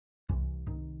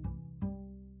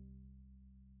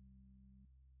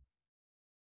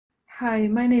Hi,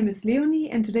 my name is Leonie,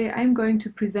 and today I'm going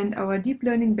to present our deep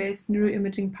learning-based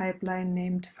neuroimaging pipeline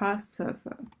named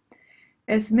FastSurfer.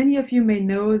 As many of you may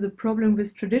know, the problem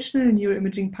with traditional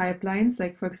neuroimaging pipelines,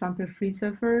 like for example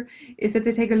FreeSurfer, is that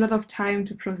they take a lot of time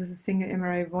to process a single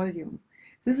MRI volume.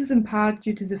 This is in part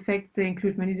due to the fact they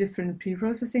include many different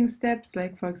pre-processing steps,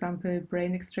 like for example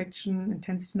brain extraction,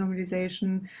 intensity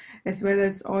normalization, as well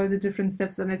as all the different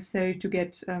steps that are necessary to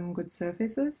get good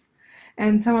surfaces.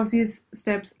 And some of these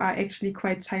steps are actually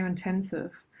quite time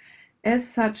intensive. As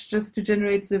such, just to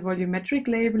generate the volumetric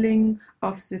labeling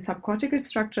of the subcortical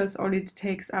structures only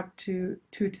takes up to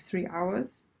 2 to 3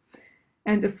 hours.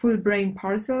 And a full brain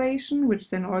parcellation, which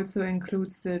then also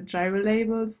includes the gyro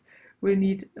labels, will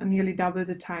need nearly double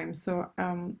the time, so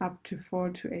up to 4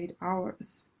 to 8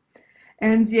 hours.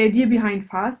 And the idea behind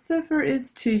FastSurfer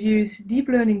is to use deep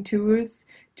learning tools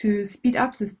to speed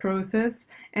up this process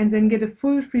and then get a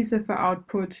full FreeSurfer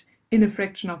output in a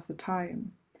fraction of the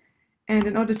time. And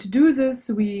in order to do this,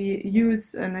 we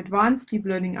use an advanced deep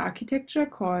learning architecture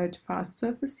called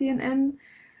FastSurferCNN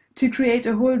to create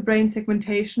a whole brain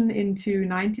segmentation into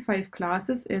 95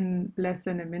 classes in less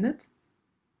than a minute,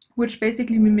 which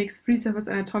basically mimics FreeSurfer's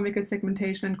anatomical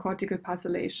segmentation and cortical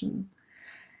parcellation.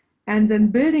 And then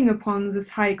building upon this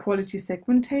high quality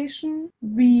segmentation,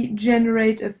 we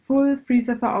generate a full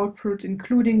FreeSurfer output,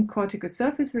 including cortical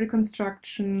surface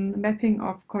reconstruction, mapping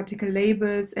of cortical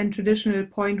labels, and traditional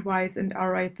pointwise and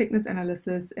RI thickness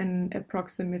analysis in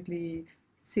approximately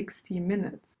 60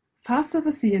 minutes.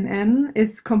 FastSurferCNN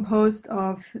is composed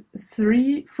of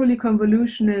 3 fully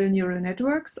convolutional neural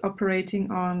networks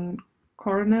operating on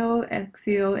coronal,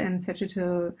 axial, and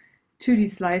sagittal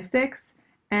 2D slice stacks,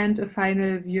 and a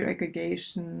final view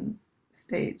aggregation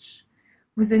stage.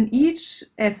 Within each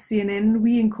FCNN,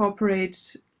 we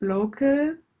incorporate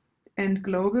local and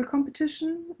global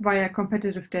competition via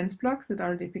competitive dense blocks that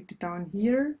are depicted down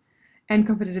here, and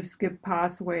competitive skip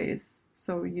pathways,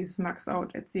 so we use max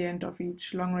out at the end of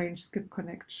each long-range skip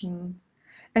connection,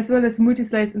 as well as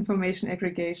multi-slice information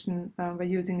aggregation by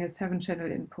using a 7-channel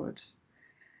input.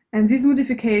 And these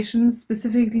modifications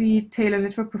specifically tailor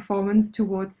network performance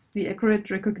towards the accurate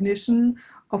recognition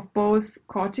of both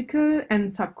cortical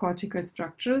and subcortical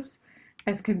structures,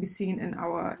 as can be seen in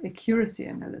our accuracy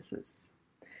analysis.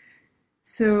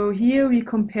 So here we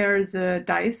compare the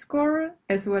dice score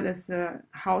as well as the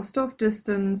Hausdorff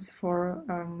distance for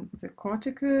the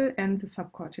cortical and the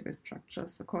subcortical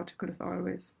structures. The cortical is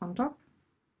always on top.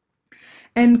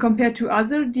 And compared to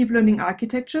other deep learning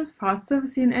architectures,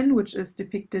 FastSurferCNN, which is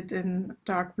depicted in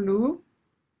dark blue,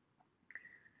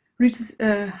 reaches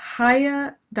a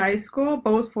higher dice score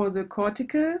both for the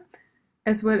cortical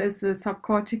as well as the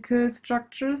subcortical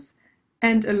structures,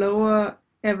 and a lower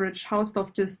average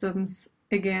Hausdorff distance,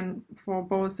 again, for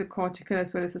both the cortical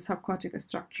as well as the subcortical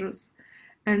structures.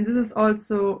 And this is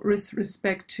also with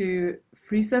respect to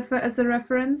FreeSurfer as a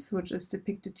reference, which is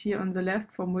depicted here on the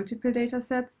left for multiple data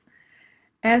sets,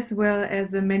 as well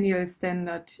as a manual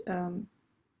standard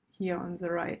here on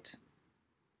the right.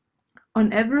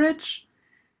 On average,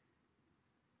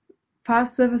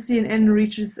 FastSurferCNN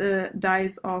reaches a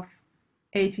dice of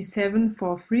 87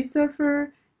 for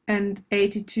FreeSurfer and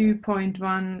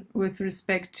 82.1 with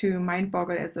respect to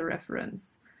MindBoggle as a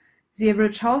reference. The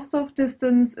average Hausdorff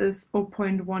distance is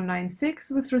 0.196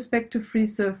 with respect to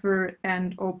FreeSurfer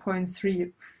and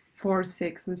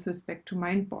 0.346 with respect to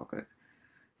MindBoggle.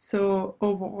 So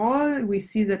overall, we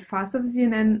see that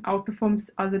FastSurferCNN outperforms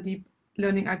other deep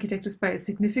learning architectures by a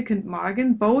significant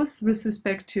margin, both with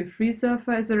respect to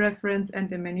FreeSurfer as a reference and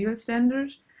a manual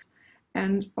standard,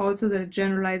 and also that it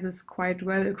generalizes quite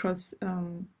well across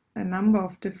a number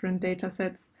of different data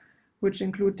sets, which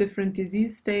include different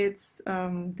disease states,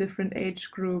 different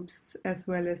age groups, as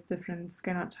well as different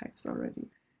scanner types already.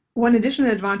 One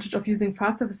additional advantage of using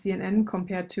FastSurferCNN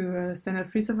compared to a standard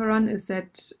FreeSurfer run is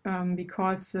that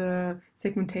because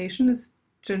segmentation is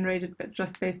generated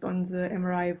just based on the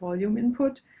MRI volume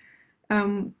input,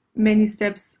 many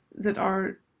steps that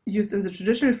are used in the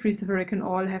traditional FreeSurfer can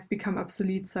all have become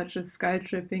obsolete, such as skull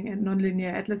tripping and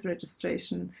nonlinear atlas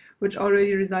registration, which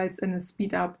already results in a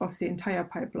speed up of the entire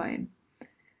pipeline.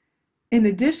 In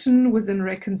addition, within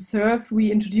reconsurf,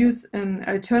 we introduce an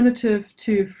alternative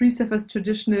to FreeSurfer's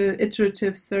traditional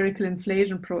iterative spherical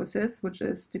inflation process, which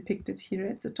is depicted here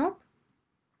at the top.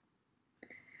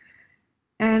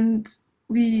 And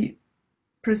we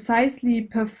precisely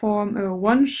perform a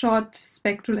one-shot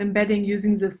spectral embedding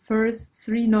using the first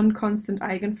 3 non-constant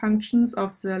eigenfunctions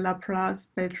of the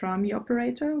Laplace-Beltrami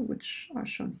operator, which are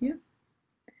shown here,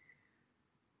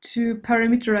 to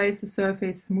parameterize the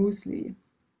surface smoothly.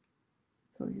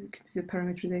 So you can see the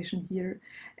parameterization here.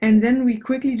 And then we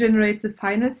quickly generate the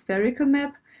final spherical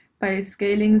map by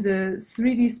scaling the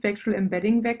 3D spectral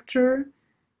embedding vector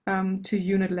to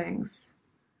unit length,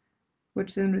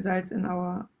 which then results in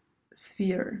our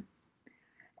sphere.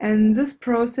 And this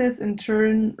process in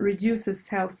turn reduces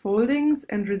self-foldings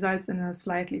and results in a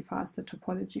slightly faster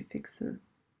topology fixer.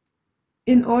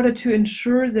 In order to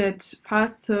ensure that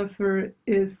FastSurfer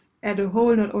is as a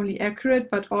whole not only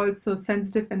accurate but also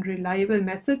sensitive and reliable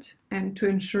method, and to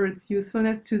ensure its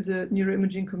usefulness to the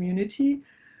neuroimaging community,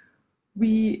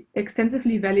 we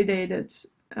extensively validated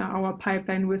our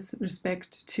pipeline with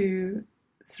respect to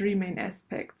 3 main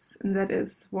aspects. And that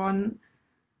is, 1,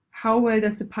 how well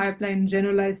does the pipeline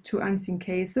generalize to unseen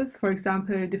cases, for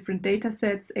example, different data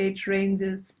sets, age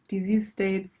ranges, disease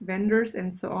states, vendors,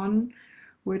 and so on,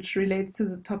 which relates to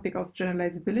the topic of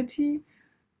generalizability.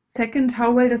 2nd,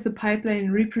 how well does the pipeline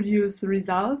reproduce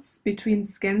results between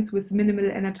scans with minimal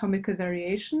anatomical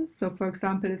variations? So, for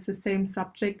example, if the same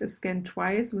subject is scanned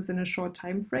twice within a short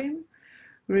time frame,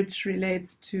 which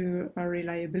relates to a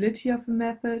reliability of the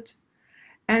method.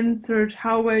 And 3rd,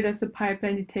 how well does the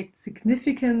pipeline detect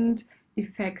significant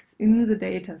effects in the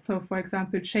data? So, for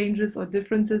example, changes or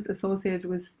differences associated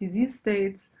with disease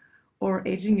states or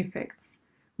aging effects,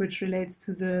 which relates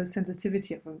to the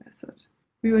sensitivity of a method.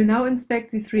 We will now inspect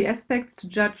these 3 aspects to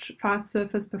judge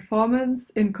FastSurfer's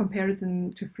performance in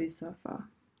comparison to FreeSurfer.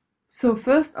 So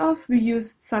first off, we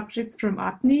used subjects from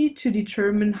ADNI to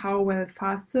determine how well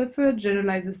FastSurfer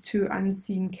generalizes to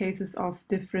unseen cases of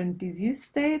different disease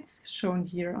states, shown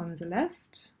here on the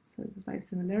left. So this is a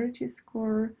similarity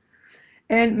score,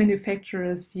 and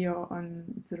manufacturers here on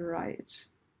the right,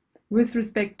 with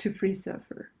respect to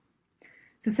FreeSurfer.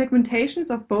 The segmentations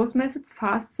of both methods,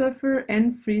 FastSurfer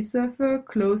and FreeSurfer,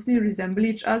 closely resemble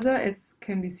each other, as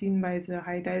can be seen by the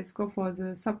high dial score for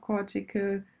the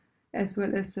subcortical as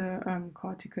well as the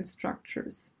cortical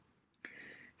structures.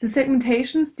 The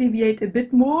segmentations deviate a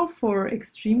bit more for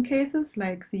extreme cases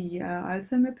like the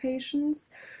Alzheimer patients,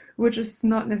 which is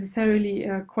not necessarily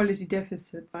a quality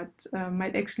deficit, but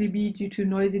might actually be due to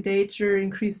noisy data,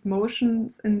 increased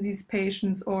motions in these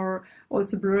patients, or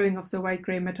also blurring of the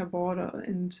white-gray matter border.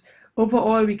 And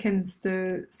overall, we can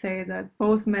still say that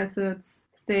both methods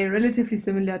stay relatively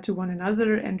similar to one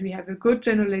another, and we have a good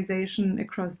generalization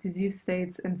across disease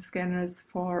states and scanners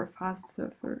for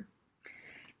FastSurfer.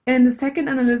 In the second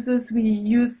analysis, we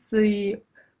use the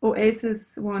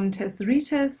OASIS 1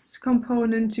 test-retest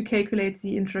component to calculate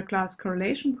the intra-class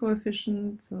correlation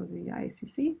coefficient, so the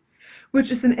ICC, which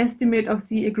is an estimate of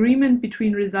the agreement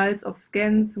between results of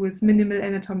scans with minimal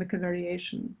anatomical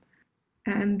variation.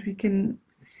 And we can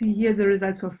see here the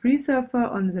results for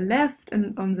FreeSurfer on the left,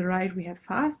 and on the right we have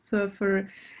FastSurfer.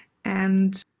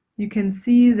 And you can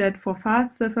see that for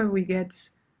FastSurfer we get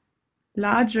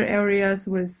larger areas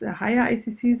with a higher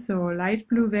ICC, so light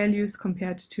blue values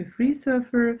compared to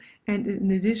FreeSurfer. And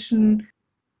in addition,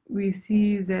 we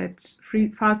see that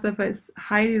FastSurfer is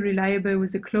highly reliable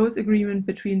with a close agreement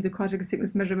between the cortical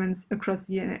thickness measurements across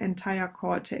the entire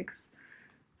cortex.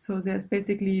 So there's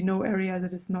basically no area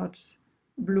that is not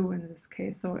blue in this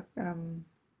case. So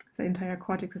the entire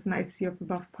cortex is an ICC of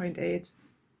above 0.8.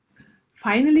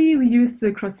 Finally, we use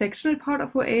the cross-sectional part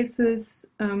of OASIS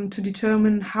to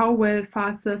determine how well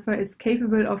FastSurfer is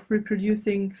capable of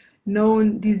reproducing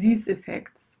known disease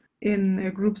effects in a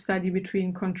group study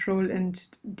between control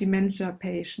and dementia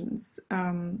patients,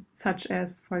 such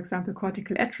as, for example,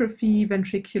 cortical atrophy,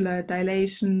 ventricular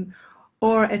dilation,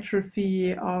 or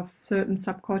atrophy of certain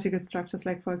subcortical structures,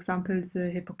 like, for example, the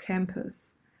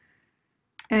hippocampus.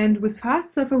 And with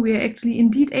FastSurfer, we are actually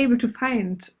indeed able to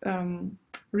find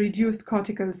reduced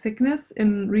cortical thickness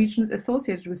in regions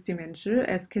associated with dementia,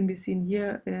 as can be seen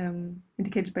here,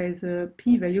 indicated by the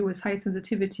p-value with high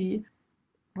sensitivity,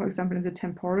 for example, in the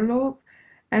temporal lobe.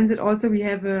 And that also we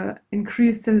have an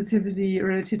increased sensitivity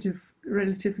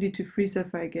relatively to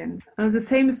FreeSurfer again. The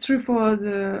same is true for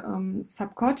the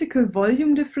subcortical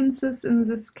volume differences in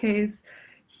this case.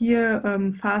 Here,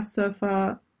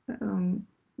 FastSurfer,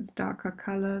 with darker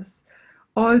colors,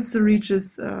 also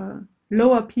reaches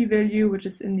lower p-value, which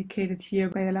is indicated here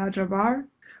by a larger bar,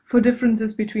 for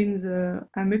differences between the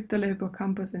amygdala,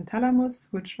 hippocampus, and thalamus,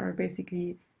 which are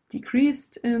basically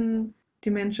decreased in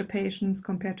dementia patients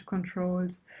compared to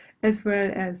controls, as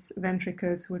well as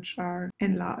ventricles, which are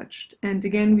enlarged. And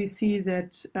again, we see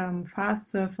that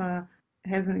FastSurfer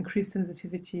has an increased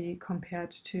sensitivity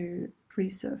compared to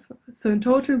FreeSurfer. So in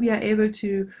total, we are able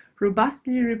to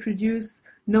robustly reproduce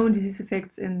known disease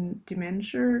effects in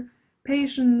dementia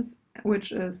patients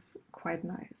which is quite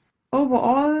nice.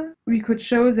 Overall, we could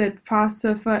show that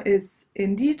FastSurfer is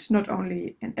indeed not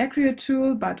only an accurate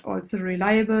tool, but also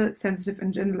reliable, sensitive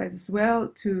and generalized as well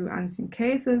to unseen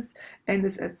cases, and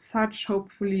is as such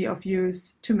hopefully of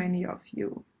use to many of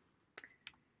you.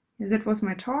 That was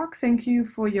my talk. Thank you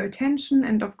for your attention,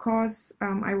 and of course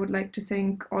I would like to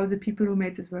thank all the people who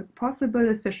made this work possible,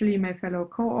 especially my fellow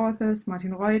co-authors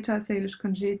Martin Reuter, Salish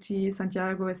Congetti,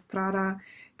 Santiago Estrada,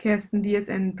 Kirsten Diaz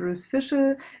and Bruce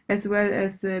Fischel, as well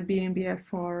as BNBF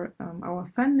for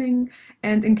our funding.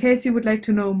 And in case you would like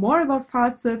to know more about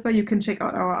FastSurfer, you can check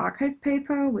out our archive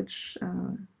paper, which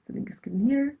the link is given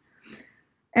here.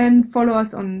 And follow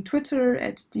us on Twitter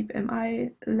at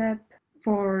DeepMILab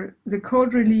for the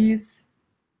code release,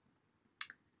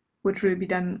 which will be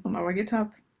done on our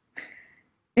GitHub.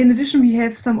 In addition, we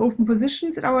have some open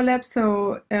positions at our lab,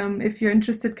 so if you're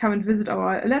interested, come and visit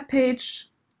our lab page,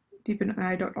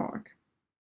 deepmi.org.